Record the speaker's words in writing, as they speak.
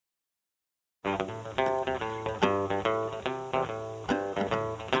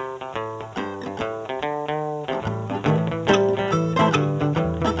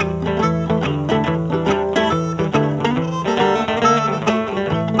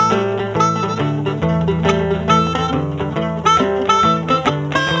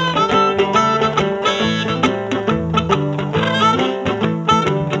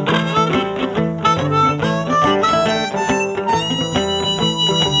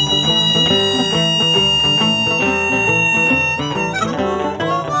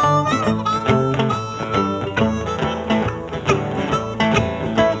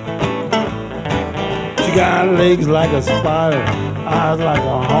legs like a spider, eyes like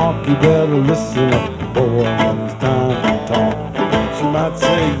a hawk. You better listen up, boy, when it's time to talk. She might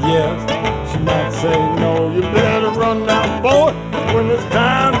say yes, she might say no. You better run now, boy, when it's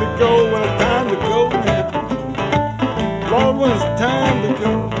time to go, when it's time to go. Lord, when it's time to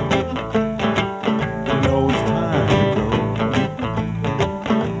go, you know it's time to go.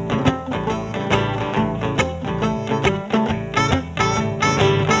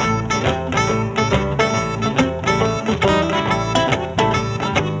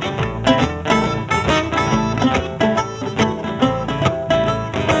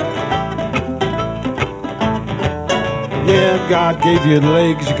 Yeah, God gave you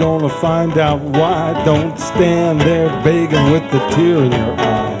legs, you're gonna find out why. Don't stand there begging with the tear in your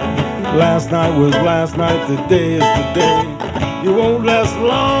eye. Last night was last night, today is today. You won't last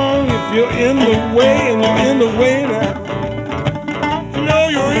long if you're in the way, and you're in the way now. You know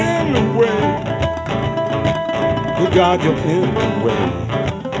you're in the way. Good God, you're in the way.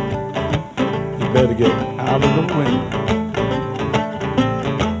 You better get out of the way.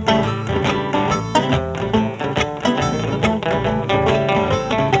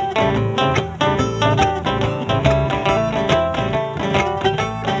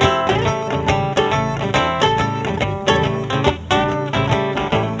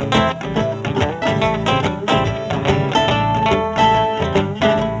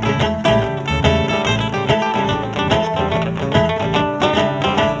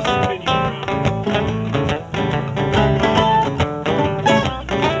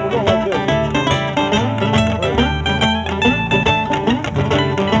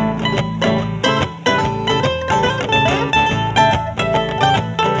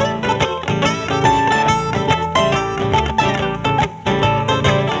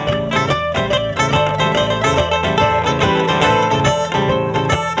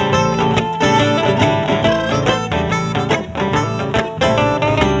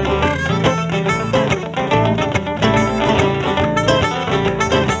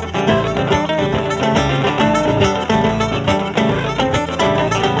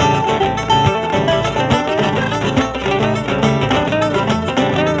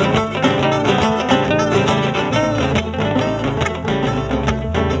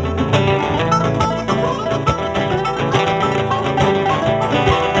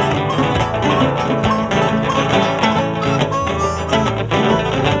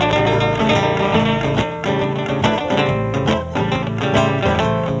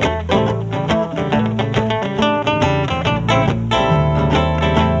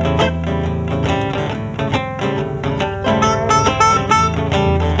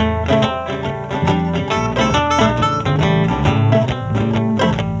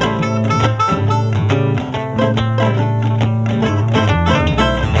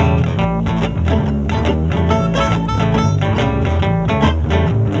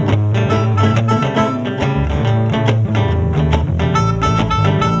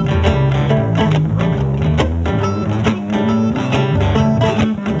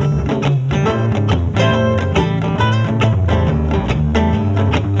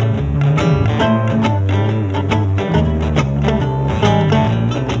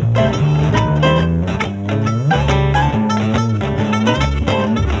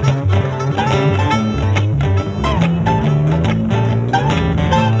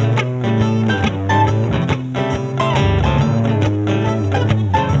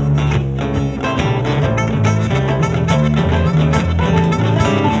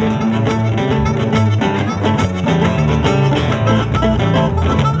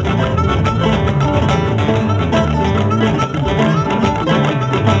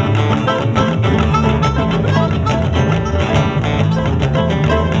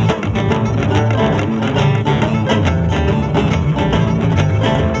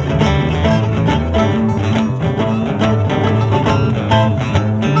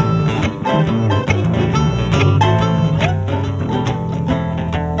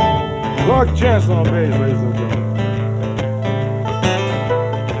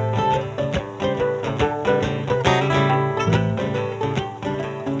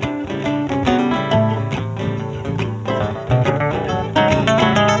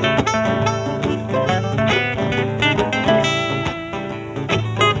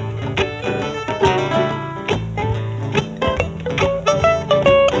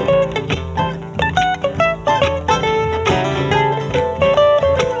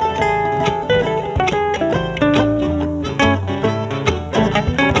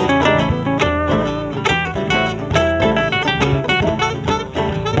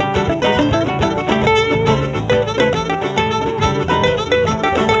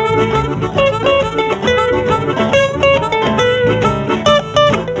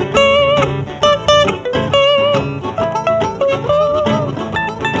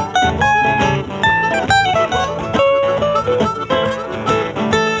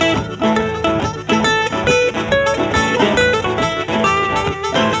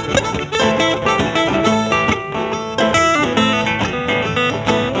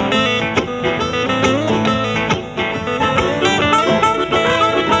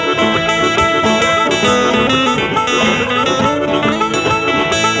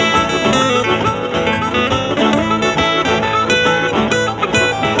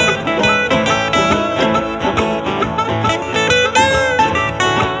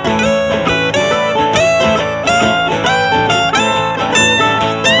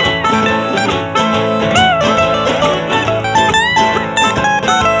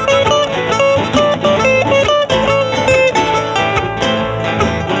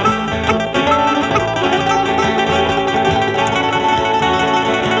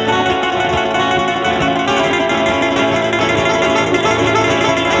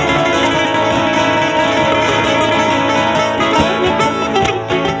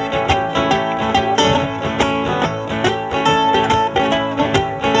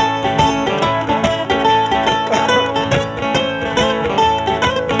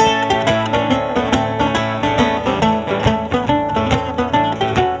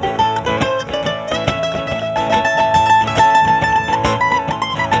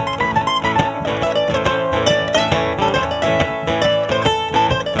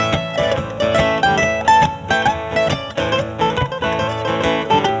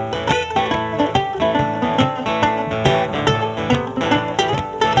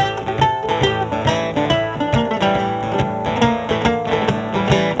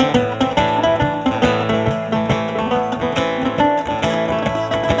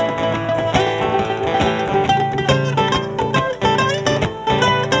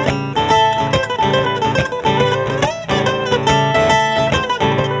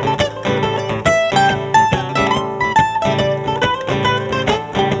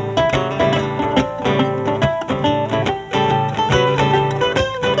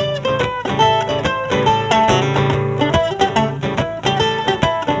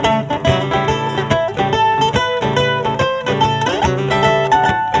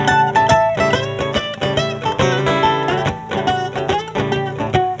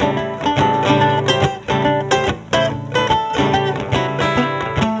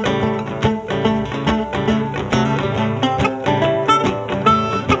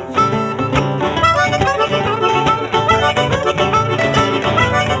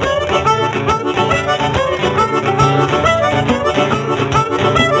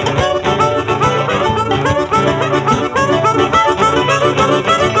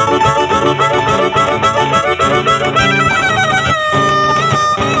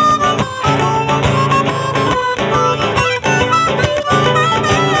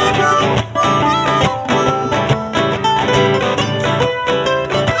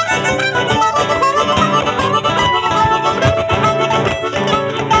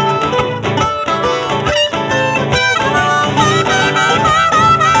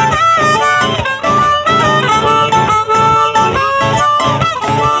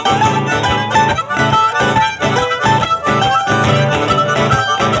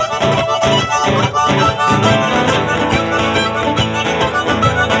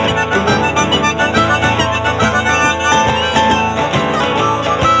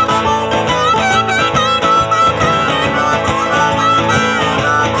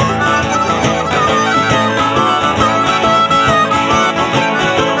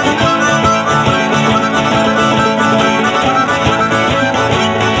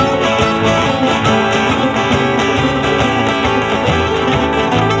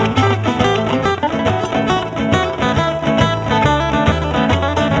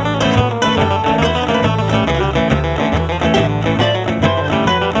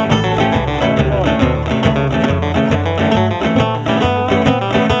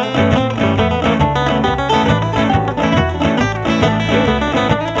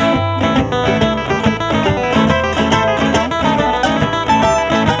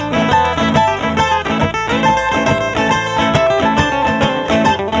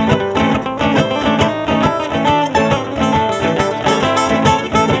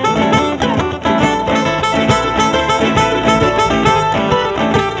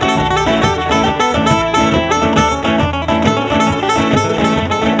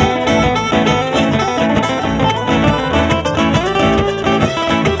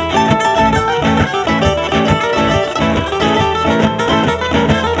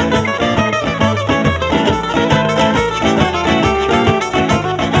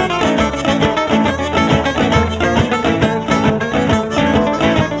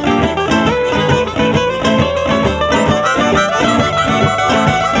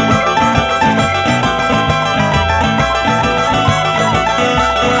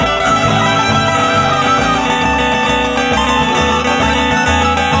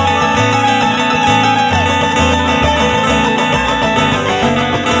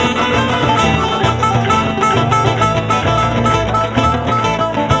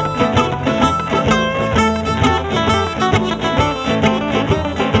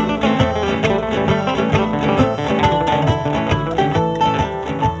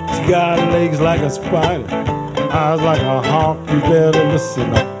 like a spider, eyes like a hawk. You better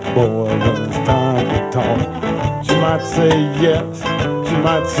listen up, boy, when it's time to talk. She might say yes, she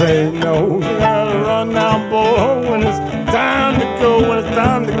might say no. You gotta run now, boy, when it's time to go. When it's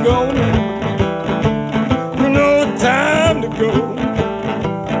time to go, you know it's time to go.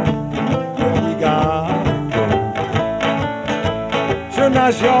 Yeah, we gotta go. Sure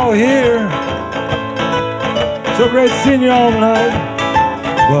nice y'all here. So great seeing you all tonight.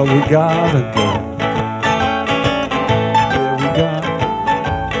 But we gotta go. Yeah, we gotta.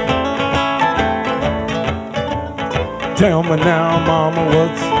 Tell me now, mama,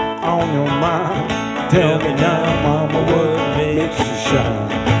 what's on your mind? Tell me now, mama, what makes you shine?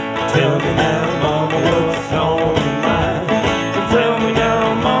 Tell me now, mama, what's on your mind? Tell me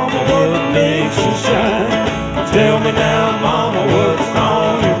now, mama, what makes you shine? Tell me now, mama, what's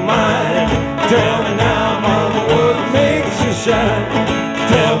on your mind? Tell me now, mama, what makes you shine?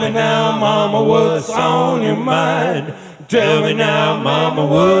 Tell me now, mama, what's on your mind? Tell me now, mama,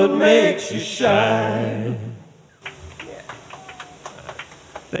 what makes you shine?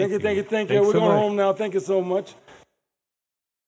 Thank you. Thanks We're so going much. home now. Thank you so much.